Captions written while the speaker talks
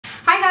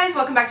Hi guys,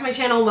 welcome back to my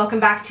channel. Welcome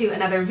back to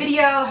another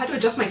video. I had to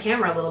adjust my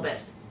camera a little bit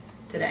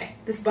today.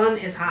 This bun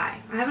is high.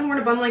 I haven't worn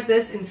a bun like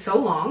this in so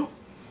long.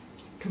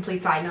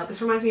 Complete side note,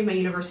 this reminds me of my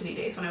university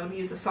days when I would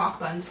use a sock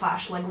bun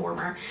slash leg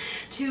warmer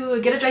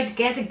to get a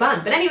gigantic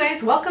bun. But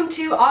anyways, welcome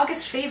to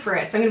August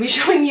favorites. I'm going to be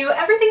showing you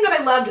everything that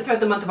I loved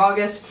throughout the month of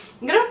August.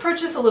 I'm going to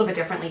approach this a little bit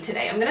differently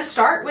today. I'm going to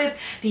start with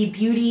the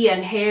beauty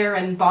and hair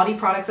and body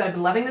products that I've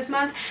been loving this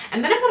month,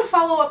 and then I'm going to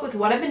follow up with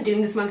what I've been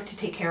doing this month to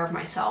take care of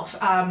myself.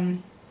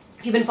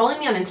 If you've been following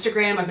me on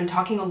Instagram, I've been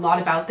talking a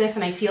lot about this,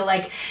 and I feel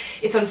like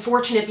it's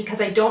unfortunate because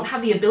I don't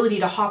have the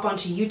ability to hop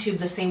onto YouTube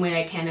the same way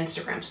I can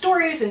Instagram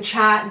stories and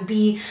chat and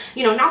be,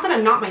 you know, not that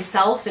I'm not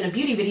myself in a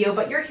beauty video,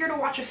 but you're here to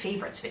watch a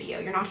favorites video.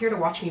 You're not here to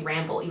watch me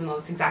ramble, even though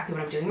that's exactly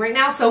what I'm doing right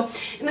now. So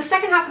in the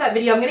second half of that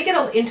video, I'm going to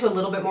get into a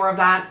little bit more of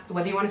that.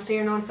 Whether you want to stay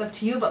or not, it's up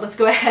to you, but let's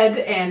go ahead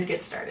and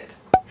get started.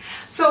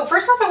 So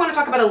first off, I want to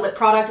talk about a lip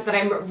product that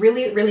I'm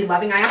really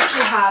loving. I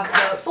actually have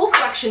a full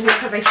collection here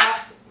because I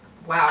shot,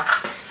 wow.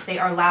 They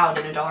are loud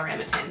in a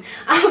Dollarama tin.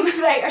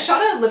 I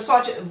shot a lip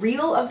swatch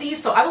reel of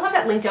these, so I will have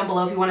that link down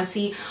below if you want to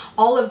see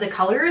all of the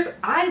colors.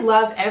 I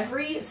love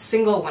every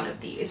single one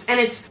of these, and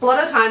it's a lot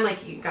of the time,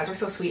 like, you guys are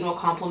so sweet and will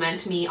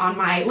compliment me on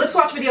my lip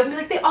swatch videos and be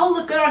like, they all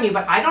look good on you,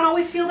 but I don't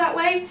always feel that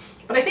way.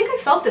 But I think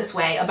I felt this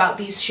way about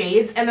these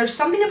shades, and there's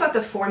something about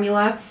the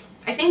formula.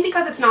 I think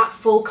because it's not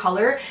full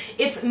color,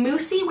 it's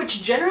moussey,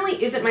 which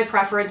generally isn't my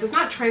preference. It's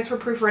not transfer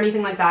proof or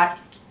anything like that.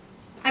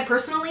 I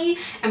personally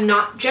am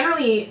not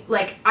generally,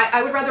 like,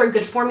 I would rather a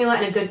good formula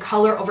and a good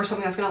color over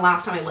something that's going to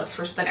last on my lips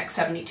for the next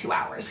 72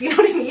 hours. You know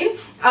what I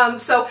mean?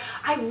 So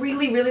I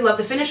really love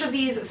the finish of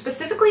these.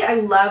 Specifically, I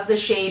love the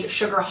shade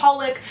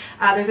Sugarholic.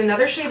 There's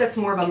another shade that's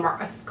more of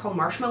a, called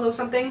Marshmallow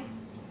something.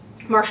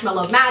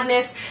 Marshmallow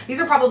Madness.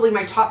 These are probably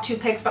my top two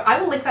picks, but I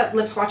will link that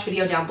lip swatch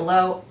video down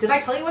below. Did I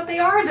tell you what they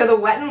are? They're the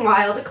Wet n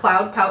Wild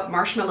Cloud Pout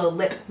Marshmallow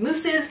Lip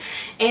Mousses,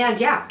 and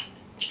yeah,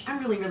 I'm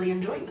really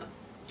enjoying them.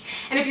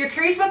 And if you're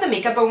curious about the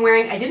makeup I'm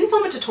wearing, I didn't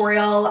film a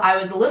tutorial. I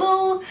was a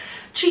little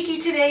cheeky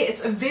today.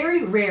 It's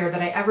very rare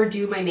that I ever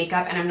do my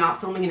makeup and I'm not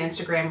filming an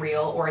Instagram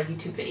reel or a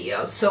YouTube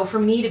video. So for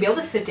me to be able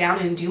to sit down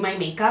and do my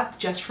makeup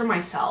just for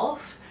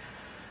myself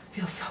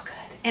feels so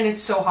good. And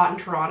it's so hot in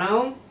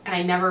Toronto,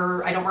 and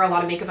I don't wear a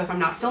lot of makeup if I'm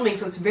not filming,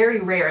 so it's very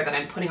rare that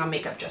I'm putting on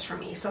makeup just for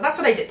me. So that's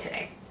what I did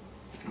today.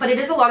 But it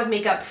is a lot of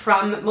makeup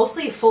from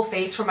mostly full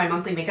face from my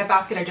monthly makeup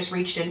basket. I just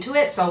reached into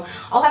it, so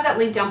I'll have that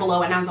link down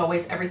below, and as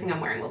always, everything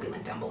I'm wearing will be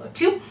linked down below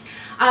too.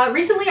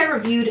 Recently I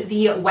reviewed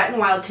the Wet n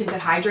Wild Tinted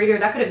Hydrator.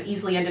 That could have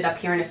easily ended up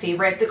here in a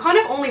favorite. The kind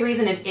of only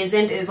reason it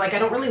isn't is, like, I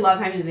don't really love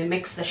having to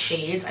mix the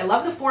shades. I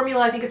love the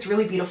formula. I think it's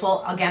really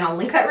beautiful. Again, I'll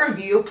link that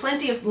review.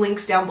 Plenty of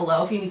links down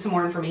below if you need some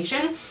more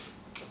information.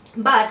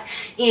 But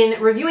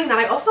in reviewing that,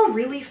 I also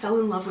really fell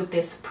in love with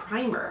this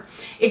primer.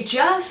 It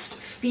just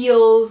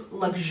feels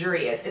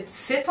luxurious. It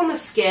sits on the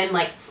skin,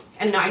 like,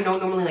 and I know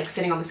normally, like,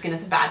 sitting on the skin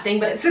is a bad thing,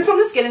 but it sits on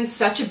the skin in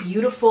such a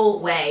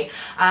beautiful way.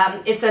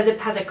 It says it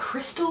has a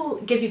crystal,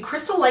 gives you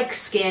crystal-like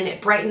skin,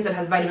 it brightens, it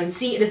has vitamin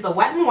C. It is the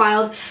Wet n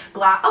Wild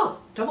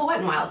double Wet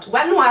n Wild.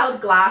 Wet n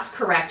Wild Glass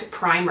Correct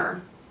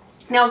Primer.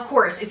 Now, of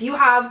course, if you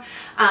have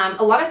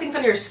a lot of things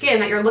on your skin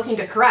that you're looking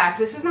to correct,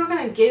 this is not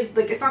going to give,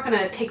 like, it's not going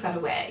to take that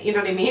away, you know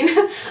what I mean?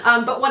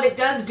 But what it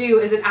does do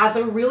is it adds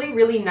a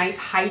really nice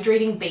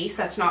hydrating base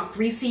that's not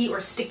greasy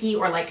or sticky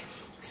or, like,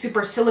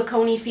 super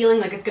silicone-y feeling,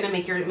 like it's going to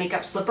make your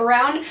makeup slip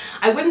around.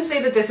 I wouldn't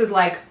say that this is,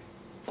 like,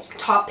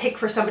 top pick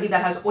for somebody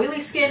that has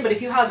oily skin, but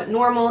if you have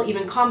normal,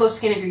 even combo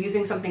skin, if you're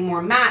using something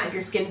more matte, if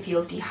your skin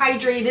feels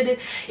dehydrated,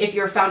 if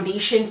your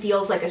foundation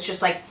feels like it's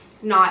just, like,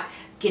 not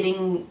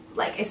getting,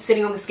 like, it's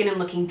sitting on the skin and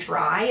looking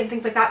dry and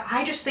things like that.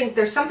 I just think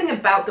there's something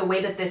about the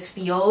way that this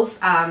feels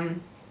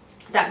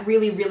that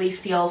really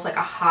feels like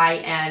a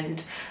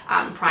high-end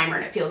primer,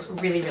 and it feels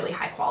really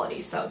high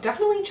quality. So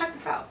definitely check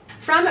this out.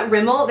 From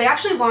Rimmel, they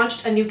actually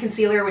launched a new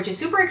concealer, which is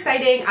super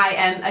exciting. I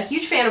am a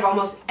huge fan of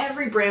almost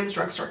every brand's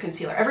drugstore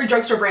concealer. Every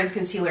drugstore brand's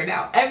concealer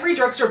now. Every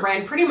drugstore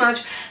brand pretty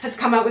much has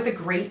come out with a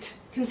great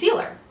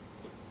concealer.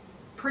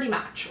 Pretty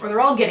much, or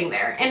they're all getting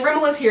there. And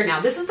Rimmel is here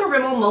now. This is the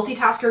Rimmel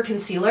Multitasker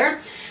Concealer.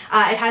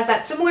 It has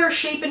that similar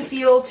shape and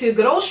feel to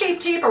good old Shape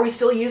Tape. Are we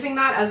still using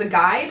that as a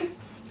guide?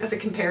 As a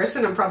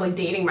comparison? I'm probably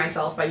dating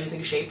myself by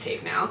using Shape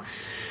Tape now.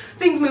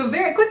 Things move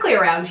very quickly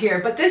around here,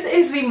 but this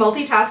is the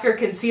Multitasker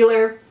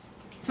Concealer.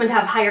 It's meant to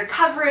have higher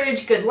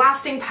coverage, good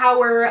lasting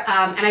power,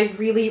 and I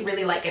really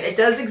like it. It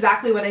does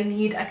exactly what I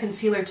need a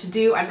concealer to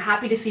do. I'm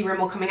happy to see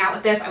Rimmel coming out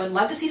with this. I would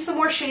love to see some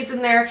more shades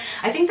in there.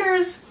 I think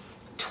there's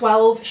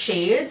 12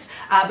 shades,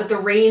 but the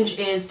range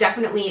is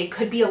definitely, it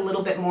could be a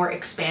little bit more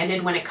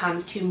expanded when it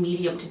comes to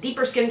medium to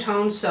deeper skin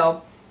tones,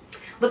 so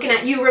looking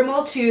at you,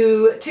 Rimmel,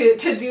 to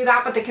do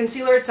that. But the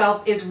concealer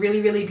itself is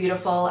really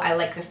beautiful. I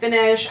like the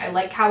finish, I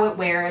like how it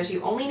wears.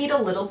 You only need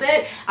a little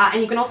bit,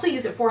 and you can also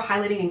use it for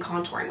highlighting and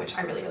contouring, which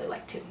I really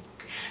like too.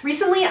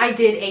 Recently I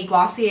did a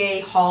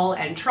Glossier haul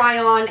and try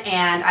on,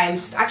 and I'm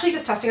actually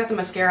just testing out the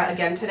mascara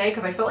again today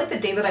because I felt like the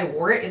day that I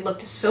wore it, it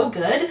looked so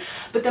good,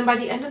 but then by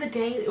the end of the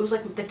day it was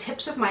like the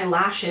tips of my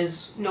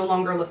lashes no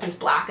longer looked as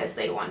black as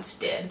they once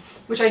did,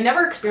 which I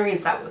never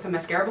experienced that with a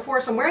mascara before,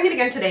 so I'm wearing it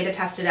again today to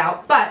test it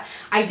out. But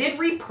I did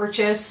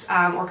repurchase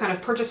or kind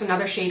of purchase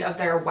another shade of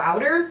their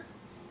Wowder.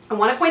 I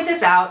want to point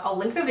this out. I'll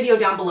link the video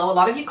down below. A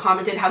lot of you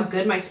commented how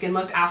good my skin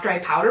looked after I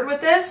powdered with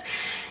this.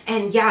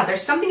 And yeah,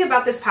 there's something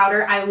about this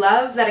powder. I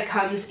love that it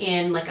comes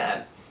in like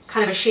a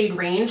kind of a shade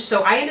range.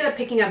 So I ended up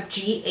picking up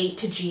G8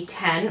 to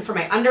G10 for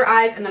my under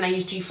eyes, and then I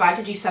used G5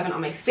 to G7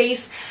 on my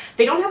face.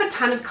 They don't have a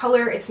ton of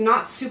color. It's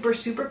not super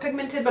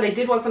pigmented, but I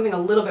did want something a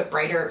little bit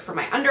brighter for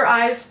my under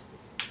eyes.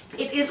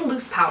 It is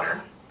loose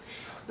powder,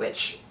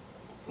 which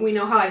we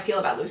know how I feel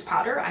about loose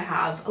powder. I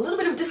have a little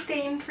bit of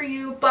disdain for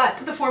you, but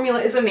the formula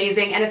is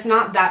amazing and it's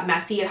not that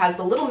messy. It has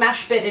the little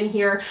mesh bit in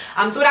here,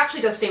 so it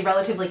actually does stay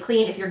relatively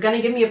clean. If you're gonna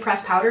give me a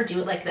pressed powder, do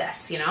it like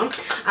this, you know?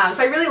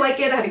 So I really like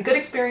it. I had a good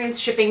experience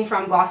shipping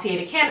from Glossier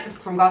to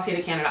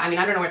Canada. I mean,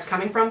 I don't know where it's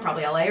coming from,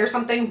 probably LA or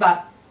something,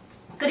 but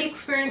good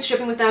experience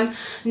shipping with them.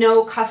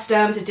 No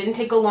customs. It didn't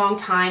take a long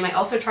time. I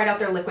also tried out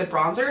their liquid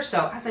bronzer,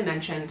 so as I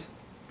mentioned,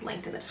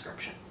 linked in the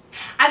description.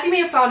 As you may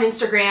have saw on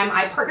Instagram,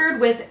 I partnered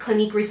with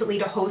Clinique recently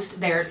to host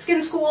their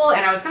skin school,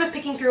 and I was kind of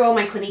picking through all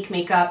my Clinique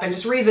makeup and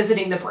just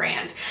revisiting the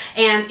brand.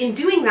 And in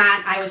doing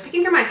that, I was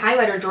picking through my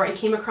highlighter drawer and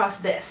came across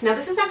this. Now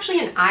this is actually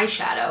an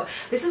eyeshadow.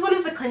 This is one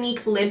of the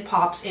Clinique lid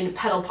pops in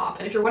Petal Pop,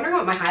 and if you're wondering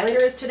what my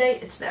highlighter is today,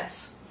 it's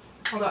this.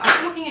 Although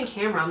I'm looking in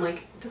camera, I'm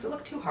like, does it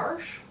look too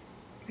harsh?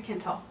 I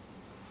can't tell.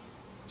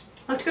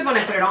 Looked good when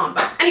I put it on,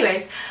 but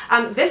anyways,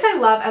 this I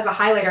love as a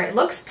highlighter. It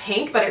looks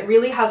pink, but it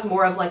really has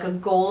more of like a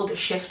gold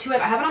shift to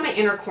it. I have it on my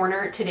inner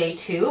corner today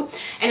too,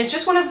 and it's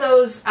just one of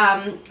those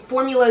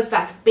formulas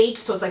that's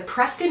baked, so it's like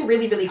pressed in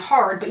really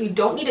hard, but you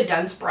don't need a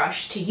dense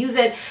brush to use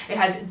it. It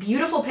has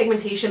beautiful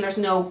pigmentation. There's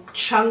no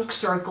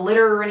chunks or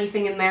glitter or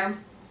anything in there.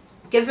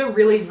 It gives a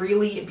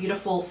really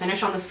beautiful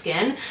finish on the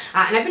skin,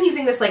 and I've been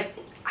using this like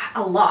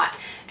a lot.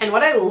 And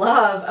what I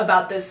love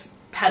about this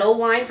Petal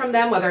line from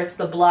them, whether it's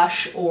the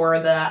blush or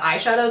the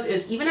eyeshadows,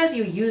 is even as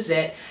you use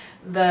it,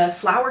 the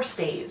flower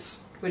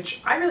stays,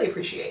 which I really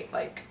appreciate.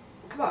 Like,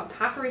 come on,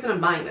 half the reason I'm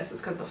buying this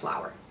is because of the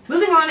flower.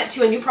 Moving on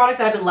to a new product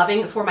that I've been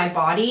loving for my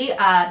body.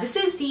 This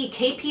is the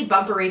KP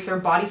Bump Eraser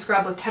Body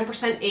Scrub with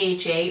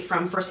 10% AHA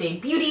from First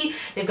Aid Beauty.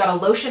 They've got a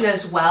lotion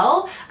as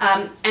well.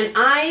 And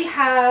I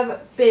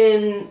have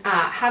been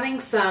having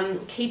some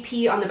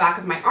KP on the back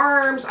of my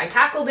arms. I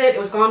tackled it, it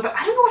was gone, but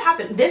I don't know what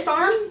happened. This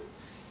arm,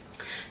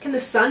 can the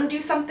sun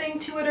do something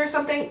to it or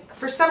something?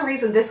 For some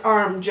reason, this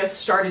arm just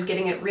started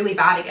getting it really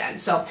bad again.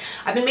 So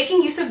I've been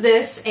making use of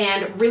this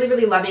and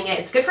really loving it.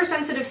 It's good for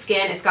sensitive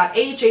skin. It's got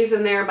AHAs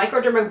in there,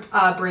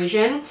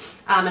 microdermabrasion,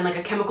 and like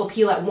a chemical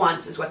peel at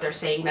once is what they're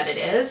saying that it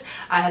is. It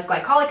has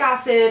glycolic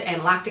acid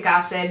and lactic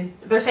acid.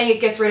 They're saying it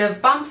gets rid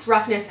of bumps,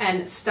 roughness,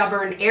 and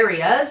stubborn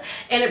areas,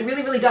 and it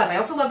really does. I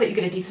also love that you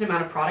get a decent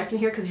amount of product in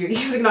here because you're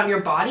using it on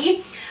your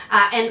body.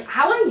 And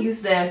how I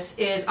use this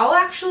is I'll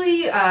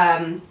actually,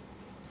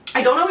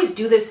 I don't always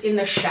do this in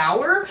the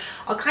shower.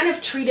 I'll kind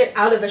of treat it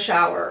out of the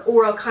shower,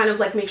 or I'll kind of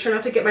like make sure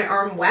not to get my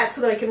arm wet so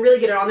that I can really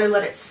get it on there,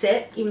 let it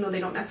sit, even though they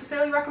don't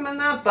necessarily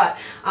recommend that. But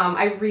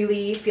I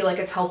really feel like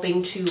it's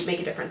helping to make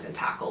a difference and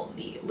tackle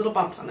the little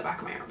bumps on the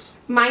back of my arms.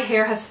 My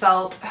hair has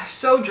felt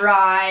so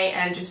dry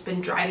and just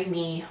been driving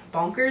me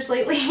bonkers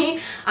lately.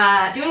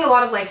 Doing a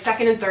lot of like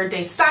second and third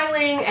day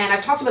styling, and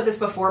I've talked about this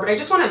before, but I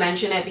just want to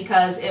mention it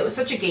because it was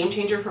such a game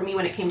changer for me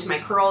when it came to my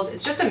curls.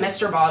 It's just a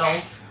mister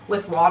bottle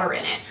with water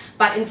in it,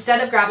 but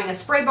instead of grabbing a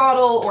spray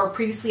bottle, or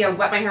previously I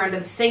wet my hair under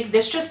the sink,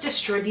 this just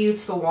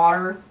distributes the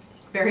water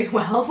very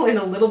well in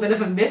a little bit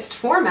of a mist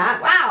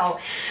format. Wow.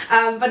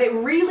 But it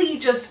really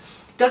just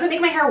doesn't make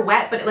my hair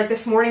wet, but like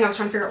this morning I was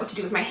trying to figure out what to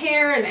do with my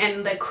hair,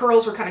 and the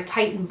curls were kind of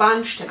tight and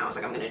bunched, and I was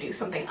like, I'm gonna do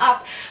something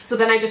up. So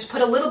then I just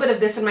put a little bit of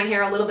this in my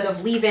hair, a little bit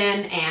of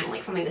leave-in, and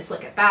like something to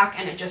slick it back,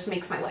 and it just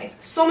makes my life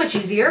so much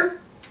easier.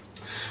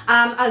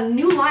 A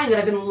new line that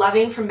I've been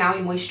loving from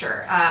Maui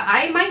Moisture.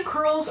 My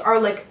curls are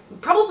like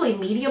probably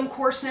medium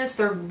coarseness.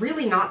 They're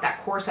really not that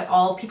coarse at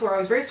all. People are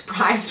always very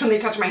surprised when they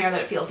touch my hair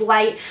that it feels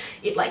light.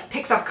 It like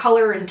picks up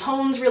color and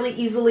tones really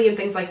easily and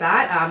things like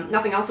that.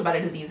 Nothing else about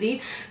it is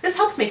easy. This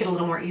helps make it a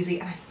little more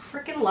easy, and I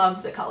freaking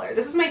love the color.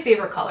 This is my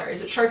favorite color.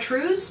 Is it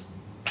Chartreuse?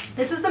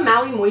 This is the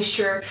Maui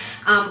Moisture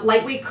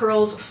Lightweight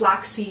Curls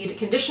Flaxseed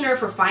Conditioner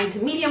for fine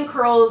to medium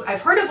curls.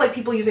 I've heard of like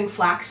people using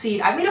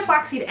flaxseed. I've made a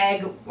flaxseed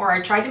egg, or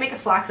I tried to make a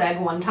flax egg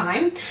one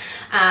time,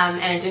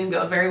 and it didn't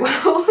go very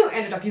well. I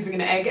ended up using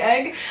an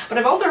egg, but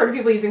I've also heard of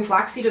people using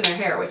flaxseed in their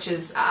hair, which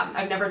is,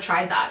 I've never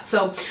tried that.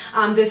 So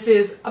this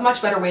is a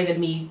much better way than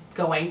me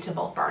going to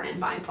Bulk Barn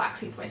and buying flax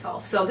seeds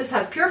myself. So this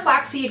has pure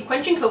flaxseed,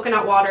 quenching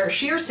coconut water,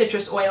 sheer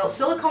citrus oil,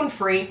 silicone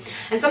free,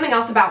 and something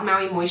else about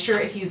Maui Moisture,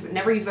 if you've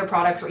never used their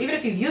products, or even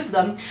if you've used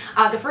them,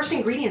 the first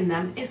ingredient in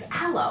them is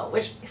aloe,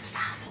 which is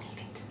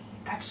fascinating to me.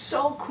 That's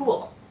so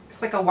cool.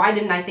 It's like a why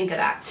didn't I think of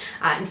that,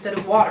 instead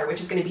of water, which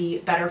is going to be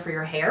better for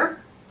your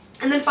hair.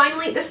 And then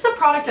finally, this is a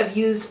product I've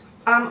used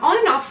on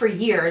and off for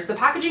years. The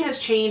packaging has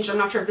changed. I'm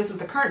not sure if this is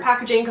the current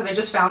packaging because I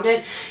just found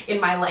it in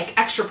my like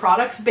extra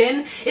products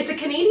bin. It's a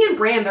Canadian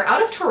brand. They're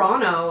out of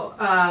Toronto.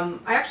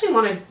 I actually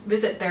want to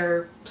visit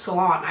their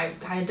salon. I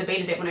had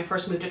debated it when I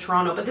first moved to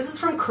Toronto, but this is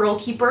from Curl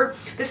Keeper.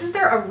 This is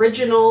their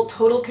original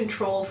Total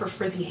Control for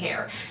frizzy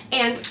hair.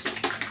 And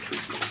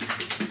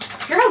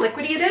hear how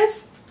liquidy it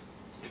is?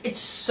 It's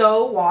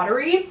so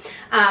watery,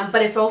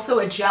 but it's also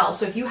a gel.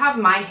 So if you have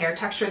my hair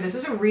texture, this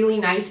is a really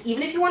nice,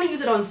 even if you want to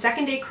use it on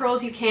second day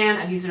curls, you can.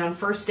 I've used it on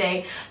first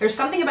day. There's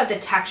something about the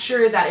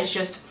texture that is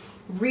just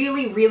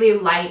really, really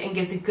light and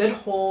gives a good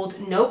hold,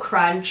 no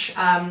crunch.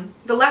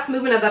 The less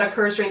movement that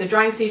occurs during the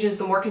drying stages,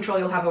 the more control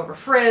you'll have over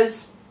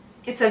frizz.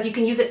 It says you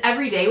can use it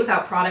every day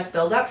without product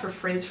buildup for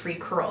frizz-free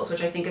curls,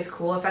 which I think is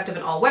cool, effective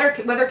in all weather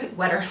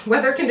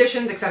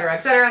conditions, etc.,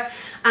 etc.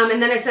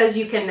 And then it says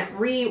you can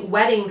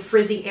re-wetting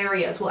frizzy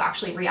areas will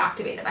actually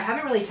reactivate it. I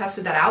haven't really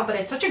tested that out, but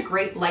it's such a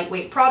great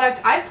lightweight product.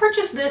 I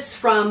purchased this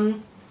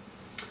from,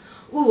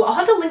 I'll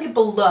have to link it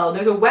below.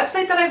 There's a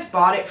website that I've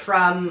bought it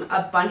from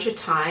a bunch of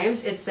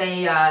times. It's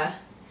a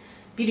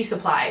beauty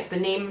supply. The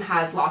name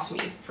has lost me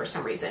for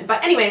some reason.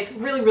 But anyways,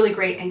 really, really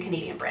great and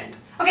Canadian brand.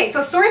 Okay,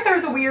 so sorry if there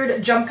was a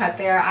weird jump cut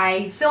there.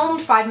 I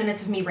filmed 5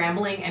 minutes of me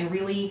rambling and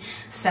really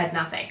said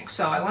nothing.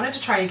 So I wanted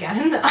to try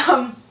again.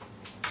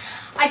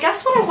 I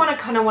guess what I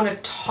kind of want to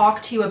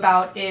talk to you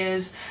about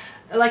is,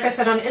 like I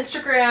said, on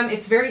Instagram,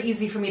 it's very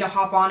easy for me to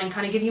hop on and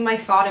kind of give you my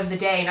thought of the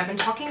day. And I've been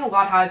talking a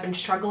lot how I've been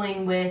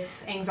struggling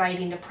with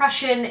anxiety and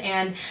depression,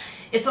 and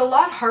it's a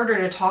lot harder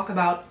to talk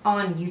about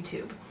on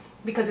YouTube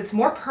because it's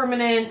more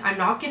permanent. I'm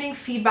not getting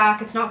feedback.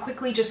 It's not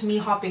quickly just me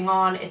hopping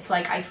on. It's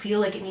like I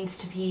feel like it needs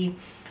to be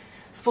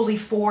fully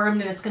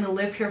formed and it's going to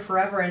live here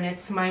forever, and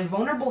it's my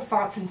vulnerable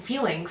thoughts and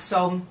feelings.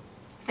 So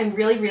I'm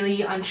really,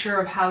 really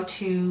unsure of how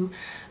to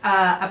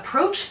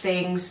approach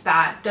things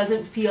that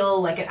doesn't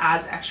feel like it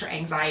adds extra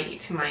anxiety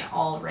to my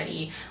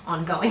already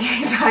ongoing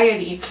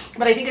anxiety.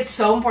 But I think it's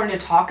so important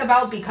to talk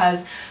about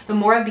because the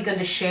more I've begun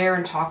to share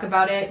and talk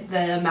about it,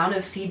 the amount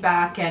of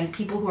feedback and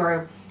people who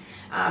are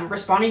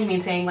responding to me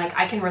and saying like,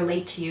 I can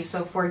relate to you.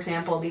 So for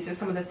example, these are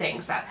some of the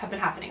things that have been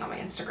happening on my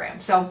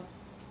Instagram. So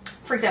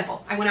for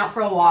example, I went out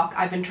for a walk.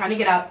 I've been trying to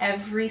get out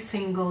every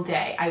single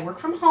day. I work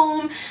from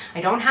home. I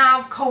don't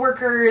have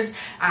coworkers.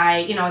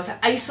 It's an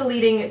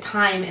isolating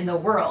time in the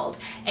world.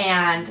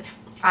 And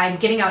I'm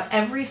getting out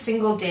every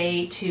single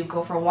day to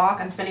go for a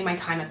walk. I'm spending my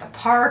time at the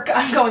park.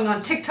 I'm going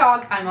on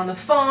TikTok. I'm on the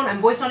phone. I'm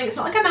voice noting. It's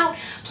not like I'm out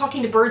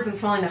talking to birds and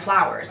smelling the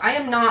flowers. I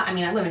am not. I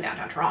mean, I live in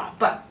downtown Toronto,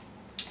 but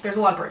there's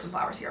a lot of birds and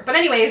flowers here. But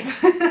anyways,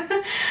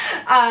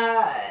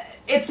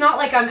 it's not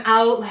like I'm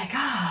out like,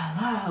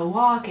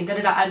 walk and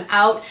da-da-da. I'm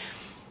out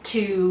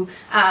to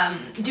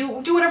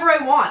do whatever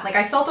I want. Like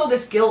I felt all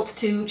this guilt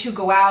to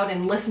go out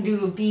and listen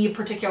to be a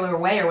particular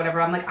way or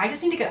whatever. I'm like, I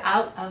just need to get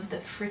out of the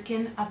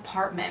freaking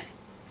apartment.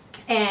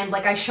 And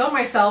like I showed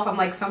myself, I'm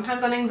like,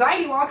 sometimes on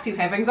anxiety walks you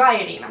have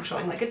anxiety, and I'm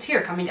showing like a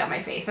tear coming down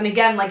my face. And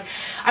again, like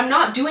I'm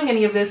not doing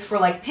any of this for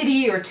like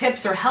pity or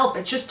tips or help.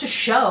 It's just to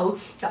show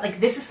that like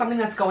this is something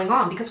that's going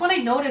on. Because what I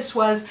noticed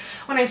was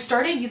when I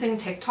started using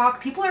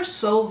TikTok, people are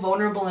so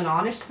vulnerable and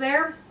honest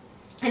there,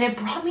 and it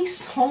brought me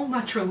so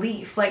much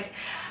relief. Like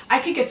I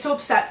could get so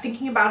upset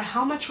thinking about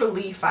how much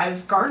relief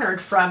I've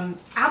garnered from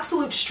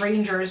absolute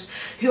strangers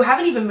who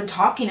haven't even been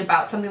talking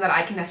about something that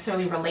I can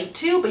necessarily relate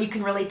to, but you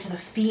can relate to the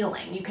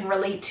feeling. You can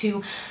relate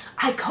to,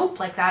 I cope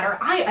like that, or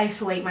I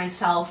isolate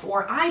myself,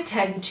 or I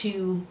tend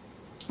to,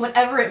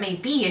 whatever it may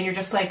be, and you're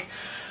just like,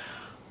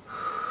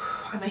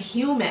 I'm a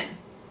human.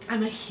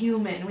 I'm a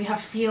human. We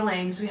have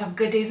feelings, we have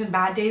good days and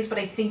bad days, but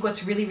I think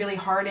what's really, really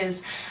hard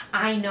is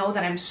I know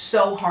that I'm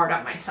so hard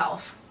on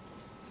myself.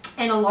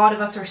 And a lot of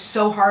us are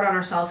so hard on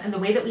ourselves, and the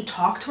way that we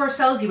talk to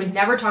ourselves, you would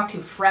never talk to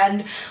a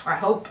friend, or I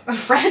hope a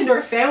friend or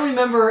a family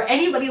member or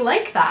anybody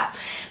like that.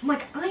 I'm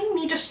like, I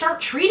need to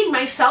start treating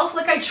myself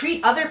like I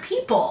treat other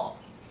people.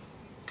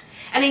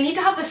 And I need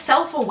to have the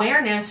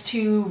self-awareness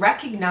to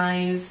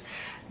recognize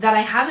that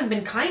I haven't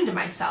been kind to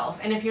myself.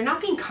 And if you're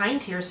not being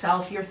kind to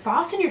yourself, your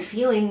thoughts and your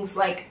feelings,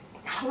 like,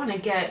 I don't want to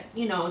get,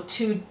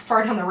 too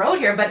far down the road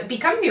here, but it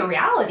becomes your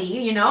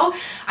reality,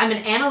 I'm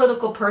an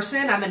analytical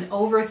person. I'm an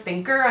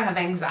overthinker. I have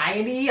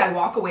anxiety. I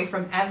walk away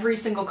from every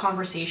single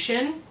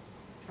conversation.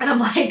 And I'm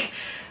like,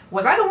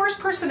 was I the worst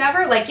person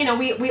ever? Like,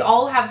 we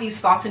all have these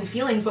thoughts and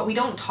feelings, but we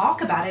don't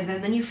talk about it.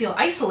 And then you feel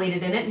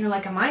isolated in it. And you're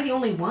like, am I the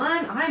only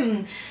one?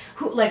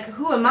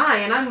 Who am I?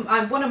 And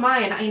I'm what am I?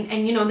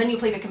 And then you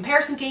play the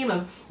comparison game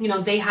of,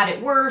 they had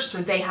it worse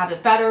or they have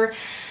it better.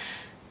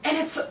 And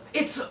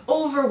it's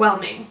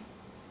overwhelming.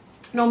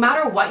 No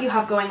matter what you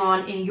have going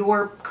on in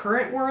your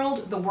current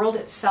world, the world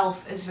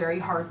itself is very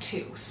hard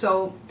too.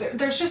 So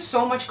there's just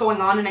so much going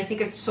on, and I think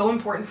it's so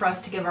important for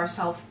us to give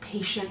ourselves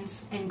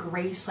patience and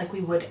grace like we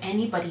would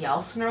anybody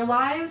else in our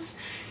lives.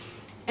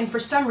 And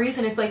for some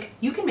reason, it's like,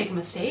 you can make a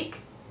mistake.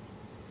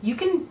 You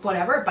can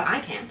whatever, but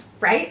I can't,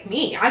 right?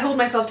 Me. I hold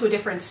myself to a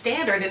different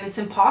standard, and it's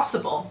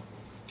impossible.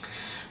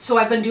 So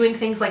I've been doing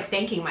things like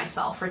thanking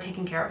myself for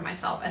taking care of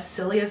myself, as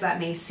silly as that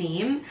may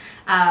seem.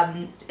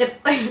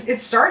 It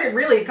started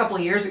really a couple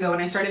of years ago when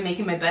I started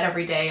making my bed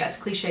every day, as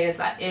cliche as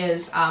that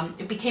is.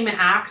 It became an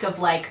act of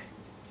like,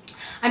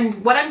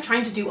 what I'm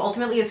trying to do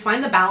ultimately is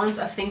find the balance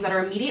of things that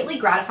are immediately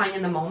gratifying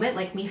in the moment,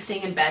 like me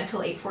staying in bed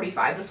till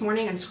 8:45 this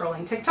morning and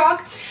scrolling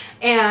TikTok,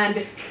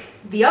 and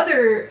the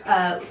other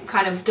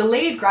kind of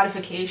delayed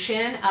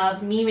gratification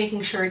of me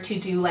making sure to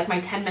do like my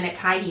 10-minute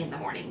tidy in the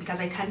morning, because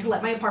I tend to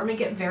let my apartment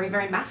get very,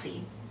 very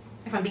messy,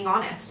 if I'm being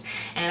honest.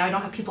 And I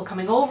don't have people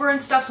coming over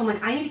and stuff, so I'm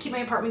like, I need to keep my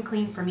apartment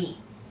clean for me.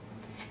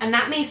 And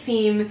that may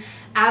seem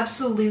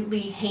absolutely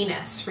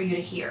heinous for you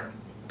to hear,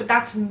 but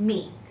that's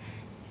me.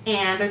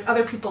 And there's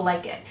other people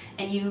like it,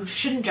 and you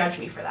shouldn't judge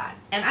me for that,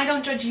 and I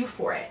don't judge you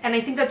for it. And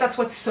I think that that's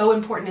what's so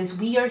important, is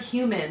we are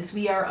humans,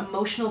 we are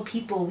emotional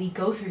people, we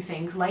go through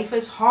things, life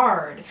is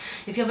hard.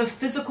 If you have a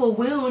physical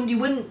wound, you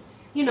wouldn't,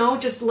 you know,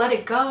 just let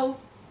it go.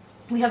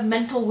 We have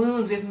mental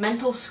wounds, we have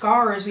mental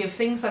scars, we have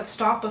things that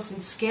stop us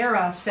and scare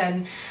us,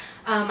 and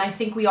I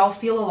think we all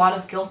feel a lot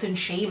of guilt and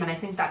shame, and I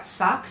think that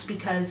sucks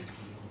because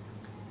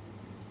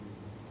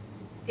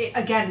it,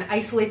 again,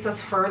 isolates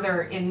us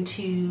further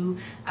into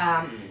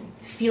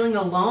feeling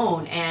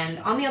alone. And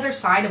on the other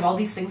side of all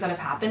these things that have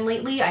happened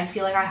lately, I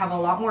feel like I have a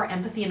lot more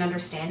empathy and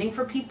understanding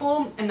for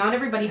people, and not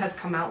everybody has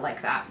come out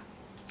like that.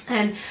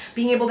 And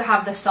being able to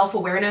have the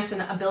self-awareness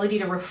and ability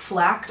to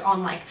reflect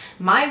on like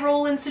my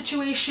role in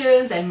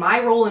situations and my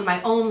role in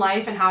my own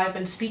life and how I've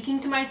been speaking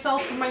to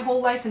myself for my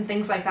whole life and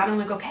things like that, I'm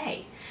like,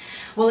 okay,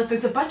 well, if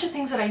there's a bunch of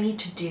things that I need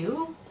to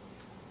do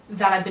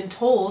that I've been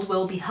told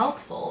will be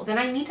helpful, then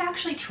I need to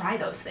actually try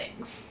those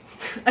things.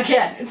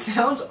 Again, it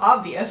sounds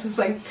obvious. It's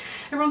like,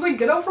 everyone's like,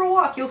 get out for a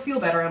walk, you'll feel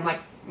better. I'm like,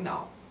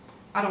 no,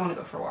 I don't want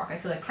to go for a walk. I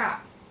feel like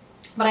crap.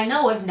 But I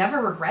know I've never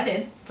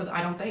regretted,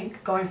 I don't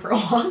think, going for a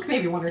walk,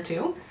 maybe one or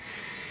two.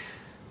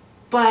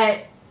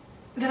 But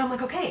then I'm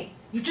like, okay,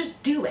 you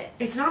just do it.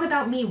 It's not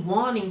about me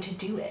wanting to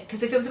do it.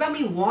 Because if it was about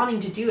me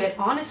wanting to do it,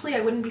 honestly,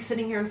 I wouldn't be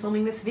sitting here and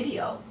filming this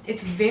video.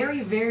 It's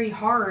very, very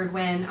hard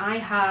when I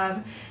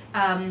have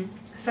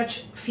such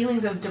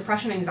feelings of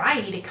depression and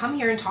anxiety to come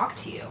here and talk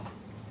to you.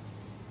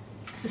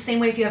 It's the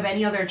same way if you have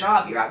any other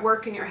job. You're at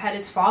work and your head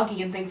is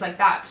foggy and things like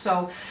that.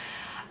 So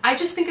I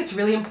just think it's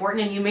really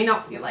important, and you may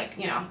not, like,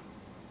 you know,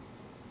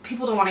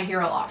 people don't want to hear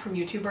a lot from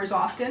YouTubers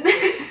often.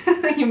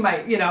 You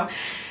might, you know,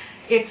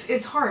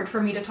 it's hard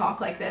for me to talk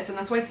like this, and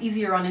that's why it's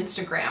easier on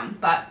Instagram.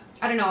 But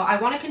I don't know, I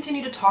want to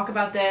continue to talk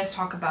about this,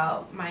 talk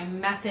about my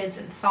methods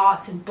and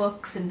thoughts and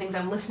books and things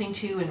I'm listening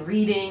to and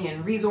reading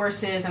and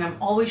resources, and I'm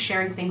always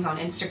sharing things on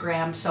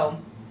Instagram. So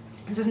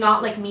this is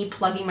not like me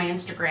plugging my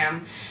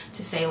Instagram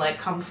to say like,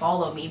 come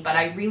follow me, but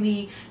I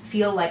really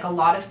feel like a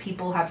lot of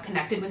people have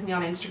connected with me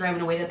on Instagram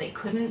in a way that they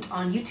couldn't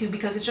on YouTube,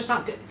 because it's just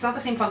not, it's not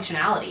the same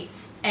functionality.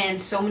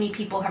 And so many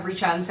people have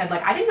reached out and said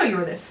like, I didn't know you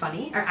were this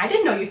funny, or I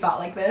didn't know you thought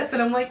like this.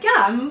 And I'm like,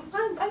 yeah,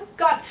 I've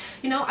got,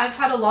 you know, I've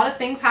had a lot of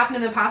things happen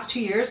in the past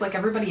 2 years like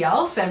everybody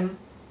else, and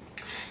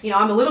you know,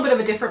 I'm a little bit of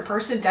a different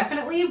person,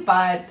 definitely,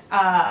 but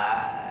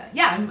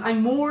yeah,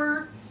 I'm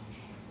more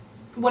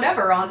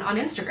whatever on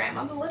Instagram.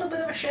 I'm a little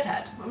bit of a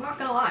shithead, I'm not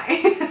gonna lie.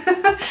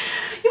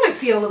 You might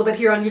see it a little bit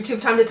here on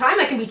YouTube time to time.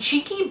 I can be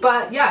cheeky,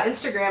 but yeah,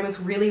 Instagram is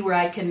really where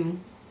I can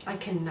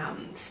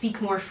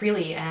speak more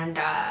freely, and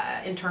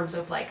in terms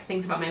of like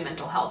things about my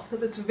mental health,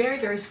 because it's very,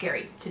 very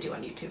scary to do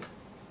on YouTube,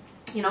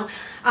 you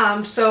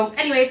know. So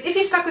anyways, if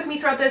you stuck with me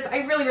throughout this, I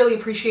really, really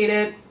appreciate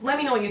it. Let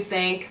me know what you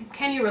think.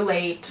 Can you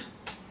relate?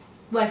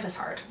 Life is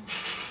hard.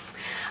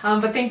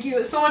 But thank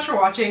you so much for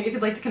watching. If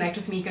you'd like to connect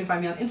with me, you can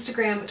find me on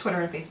Instagram, Twitter,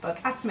 and Facebook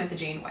at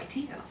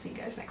SamanthaJaneYT, and I'll see you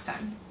guys next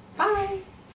time. Bye!